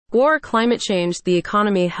War, climate change, the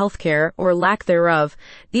economy, healthcare, or lack thereof,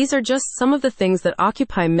 these are just some of the things that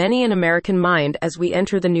occupy many an American mind as we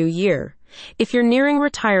enter the new year. If you're nearing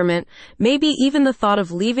retirement, maybe even the thought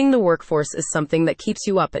of leaving the workforce is something that keeps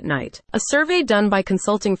you up at night. A survey done by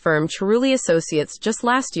consulting firm Cerulli Associates just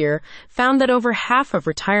last year found that over half of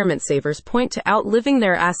retirement savers point to outliving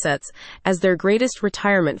their assets as their greatest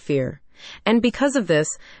retirement fear. And because of this,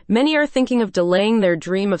 many are thinking of delaying their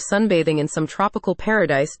dream of sunbathing in some tropical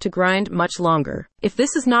paradise to grind much longer. If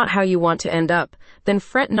this is not how you want to end up, then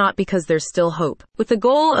fret not, because there's still hope. With the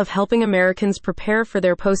goal of helping Americans prepare for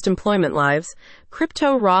their post-employment lives,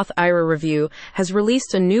 Crypto Roth IRA Review has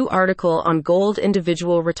released a new article on Gold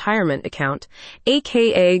Individual Retirement Account,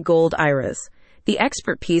 aka Gold IRAs. The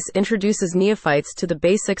expert piece introduces neophytes to the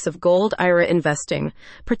basics of gold IRA investing,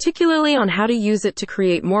 particularly on how to use it to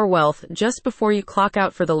create more wealth just before you clock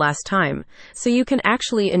out for the last time, so you can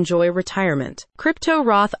actually enjoy retirement. Crypto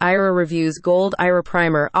Roth IRA Review's Gold IRA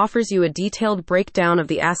Primer offers you a detailed breakdown of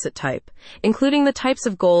the asset type, including the types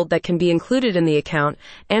of gold that can be included in the account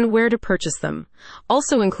and where to purchase them.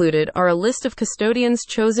 Also included are a list of custodians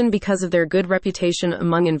chosen because of their good reputation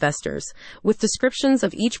among investors, with descriptions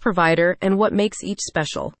of each provider and what makes each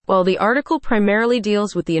special. While the article primarily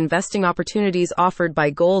deals with the investing opportunities offered by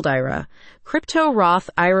Gold IRA, Crypto Roth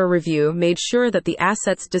IRA Review made sure that the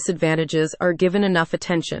asset's disadvantages are given enough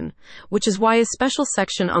attention, which is why a special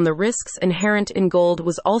section on the risks inherent in gold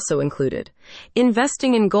was also included.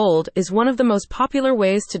 Investing in gold is one of the most popular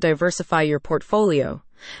ways to diversify your portfolio.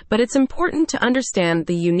 But it's important to understand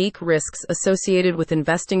the unique risks associated with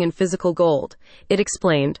investing in physical gold, it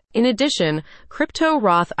explained. In addition, Crypto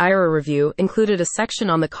Roth IRA Review included a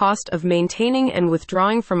section on the cost of maintaining and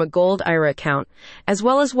withdrawing from a gold IRA account, as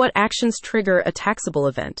well as what actions trigger a taxable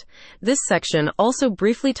event. This section also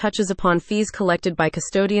briefly touches upon fees collected by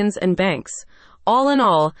custodians and banks. All in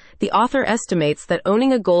all, the author estimates that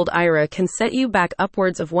owning a gold IRA can set you back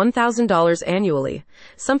upwards of $1,000 annually,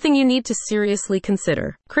 something you need to seriously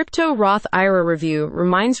consider. Crypto Roth IRA Review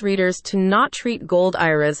reminds readers to not treat gold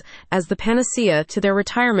IRAs as the panacea to their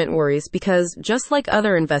retirement worries because, just like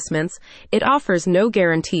other investments, it offers no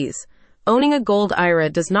guarantees. Owning a gold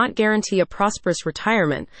IRA does not guarantee a prosperous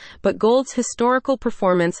retirement, but gold's historical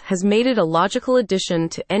performance has made it a logical addition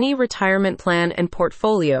to any retirement plan and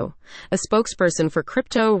portfolio, a spokesperson for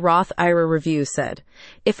Crypto Roth IRA Review said.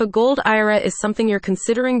 If a gold IRA is something you're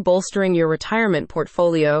considering bolstering your retirement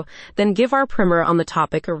portfolio, then give our primer on the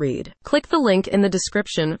topic a read. Click the link in the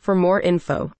description for more info.